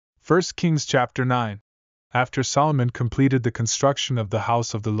1 Kings chapter 9. After Solomon completed the construction of the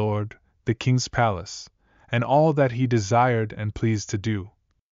house of the Lord, the king's palace, and all that he desired and pleased to do,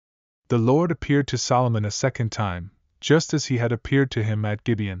 the Lord appeared to Solomon a second time, just as he had appeared to him at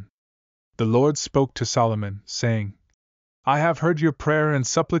Gibeon. The Lord spoke to Solomon, saying, I have heard your prayer and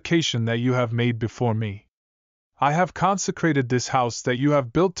supplication that you have made before me. I have consecrated this house that you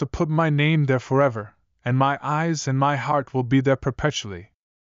have built to put my name there forever, and my eyes and my heart will be there perpetually.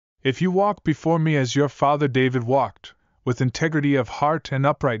 If you walk before me as your father David walked, with integrity of heart and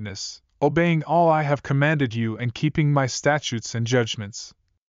uprightness, obeying all I have commanded you and keeping my statutes and judgments,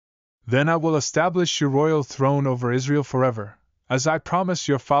 then I will establish your royal throne over Israel forever, as I promised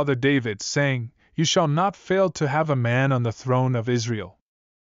your father David, saying, You shall not fail to have a man on the throne of Israel.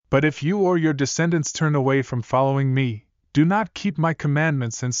 But if you or your descendants turn away from following me, do not keep my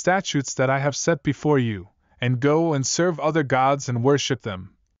commandments and statutes that I have set before you, and go and serve other gods and worship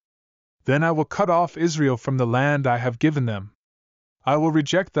them, then I will cut off Israel from the land I have given them. I will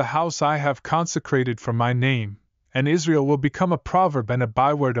reject the house I have consecrated for my name, and Israel will become a proverb and a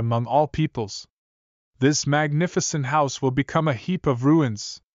byword among all peoples. This magnificent house will become a heap of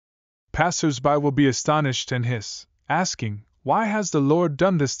ruins. Passersby will be astonished and hiss, asking, Why has the Lord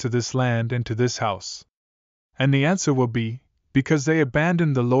done this to this land and to this house? And the answer will be, Because they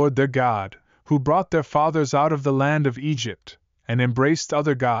abandoned the Lord their God, who brought their fathers out of the land of Egypt, and embraced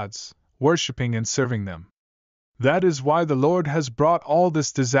other gods, worshipping and serving them. That is why the Lord has brought all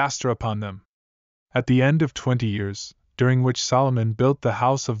this disaster upon them. At the end of 20 years, during which Solomon built the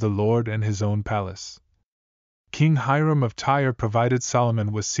house of the Lord and his own palace, King Hiram of Tyre provided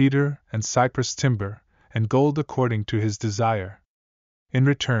Solomon with cedar and cypress timber, and gold according to his desire. In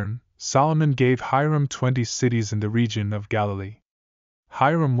return, Solomon gave Hiram 20 cities in the region of Galilee.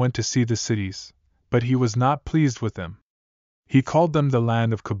 Hiram went to see the cities, but he was not pleased with them. He called them the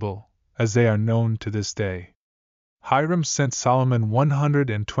land of Cabul, as they are known to this day. Hiram sent Solomon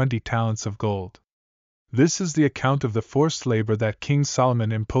 120 talents of gold. This is the account of the forced labor that King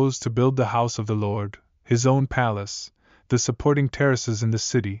Solomon imposed to build the house of the Lord, his own palace, the supporting terraces in the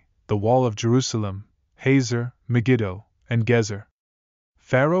city, the wall of Jerusalem, Hazor, Megiddo, and Gezer.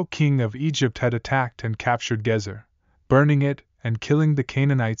 Pharaoh king of Egypt had attacked and captured Gezer, burning it and killing the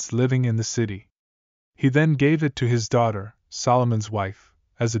Canaanites living in the city. He then gave it to his daughter, Solomon's wife,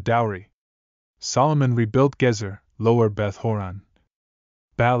 as a dowry. Solomon rebuilt Gezer, lower Beth Horon,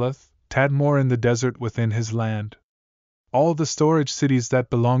 Baalath, Tadmor in the desert within his land, all the storage cities that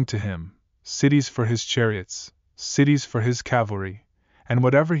belonged to him, cities for his chariots, cities for his cavalry, and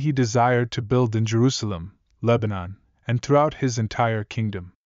whatever he desired to build in Jerusalem, Lebanon, and throughout his entire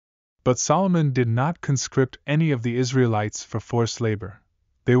kingdom. But Solomon did not conscript any of the Israelites for forced labor.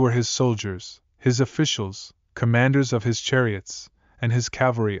 They were his soldiers, his officials, commanders of his chariots, and his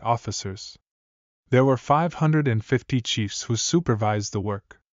cavalry officers. There were 550 chiefs who supervised the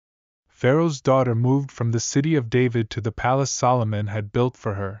work. Pharaoh's daughter moved from the city of David to the palace Solomon had built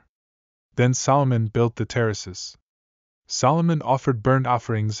for her. Then Solomon built the terraces. Solomon offered burnt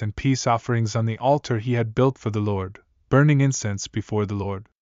offerings and peace offerings on the altar he had built for the Lord, burning incense before the Lord.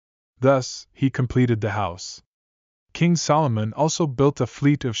 Thus, he completed the house. King Solomon also built a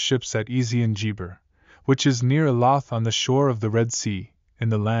fleet of ships at Ezion Geber, which is near Baalath on the shore of the Red Sea, in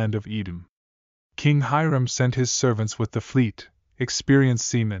the land of Edom. King Hiram sent his servants with the fleet, experienced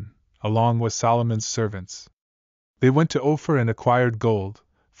seamen, along with Solomon's servants. They went to Ophir and acquired gold,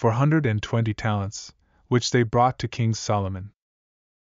 420 talents, which they brought to King Solomon.